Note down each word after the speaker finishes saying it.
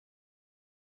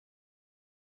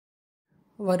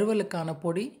வறுவலுக்கான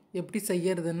பொடி எப்படி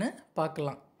செய்யறதுன்னு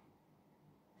பார்க்கலாம்.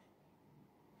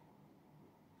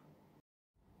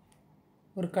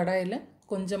 ஒரு கடாயில்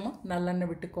கொஞ்சமாக நல்லெண்ணெய்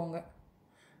விட்டுக்கோங்க.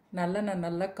 நல்லெண்ணெய்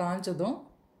நல்லா காஞ்சதும்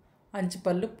 5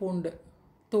 பல்லு பூண்டு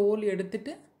தோல்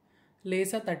எடுத்துட்டு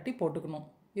லேசாக தட்டி போட்டுக்கணும்.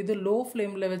 இது லோ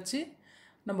ஃப்ளேமில் வச்சு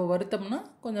நம்ம வறுத்தோம்னா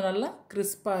கொஞ்சம் நல்லா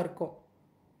கிறிஸ்பாக இருக்கும்.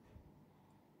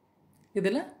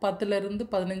 இதில் 10லேருந்து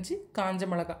 15 காஞ்ச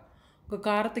மிளகாய் உங்கள்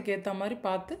காரத்துக்கு ஏற்ற மாதிரி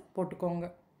பார்த்து போட்டுக்கோங்க.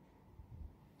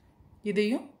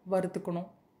 இதையும் வறுத்துக்கணும்.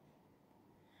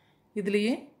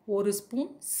 இதுலேயே 1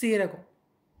 ஸ்பூன் சீரகம்,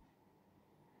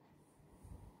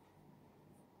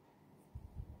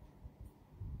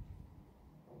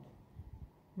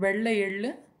 வெள்ளை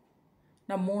எள்ளு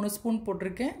நான் 3 ஸ்பூன்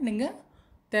போட்டிருக்கேன். நீங்கள்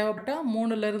தேவைப்பட்டால்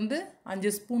 3லேருந்து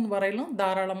 5 ஸ்பூன் வரையிலும்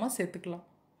தாராளமாக சேர்த்துக்கலாம்.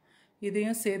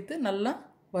 இதையும் சேர்த்து நல்லா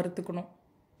வறுத்துக்கணும்.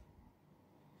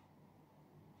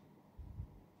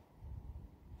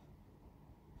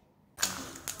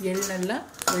 எள் நல்லா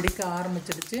வெடிக்க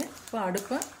ஆரம்பிச்சிடுச்சு. இப்போ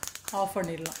அடுப்பை ஆஃப்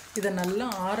பண்ணிடலாம். இதை நல்லா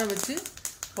ஆற வச்சு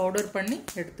பவுடர் பண்ணி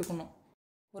எடுத்துக்கணும்.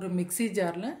 ஒரு மிக்ஸி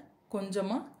ஜாரில்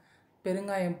கொஞ்சமாக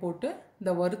பெருங்காயம் போட்டு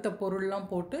இந்த வறுத்த பொருள்லாம்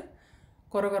போட்டு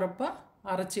கொரகொரப்பாக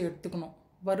அரைச்சி எடுத்துக்கணும்.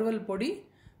 வறுவல் பொடி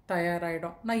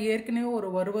தயாராகிடும். நான் ஏற்கனவே ஒரு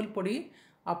வறுவல் பொடி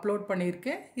அப்லோட்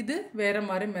பண்ணியிருக்கேன். இது வேறு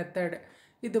மாதிரி மெத்தடு.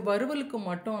 இது வறுவலுக்கு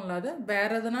மட்டும் இல்லாத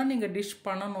வேறு எதனா நீங்கள் டிஷ்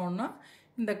பண்ணணுன்னா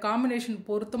இந்த காம்பினேஷன்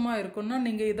பொருத்தமாக இருக்குன்னா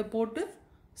நீங்கள் இதை போட்டு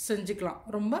செஞ்சுக்கலாம்.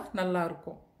 ரொம்ப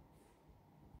நல்லாயிருக்கும்.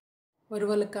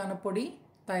 வறுவலுக்கான பொடி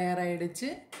தயாராகிடுச்சு.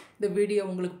 இந்த வீடியோ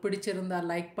உங்களுக்கு பிடிச்சிருந்தால்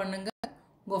லைக் பண்ணுங்கள்,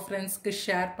 உங்கள் ஃப்ரெண்ட்ஸ்க்கு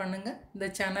ஷேர் பண்ணுங்கள், இந்த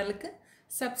சேனலுக்கு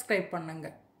சப்ஸ்கிரைப்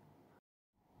பண்ணுங்கள்,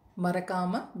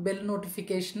 மறக்காமல் பெல்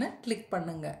நோட்டிஃபிகேஷனை கிளிக்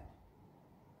பண்ணுங்கள்.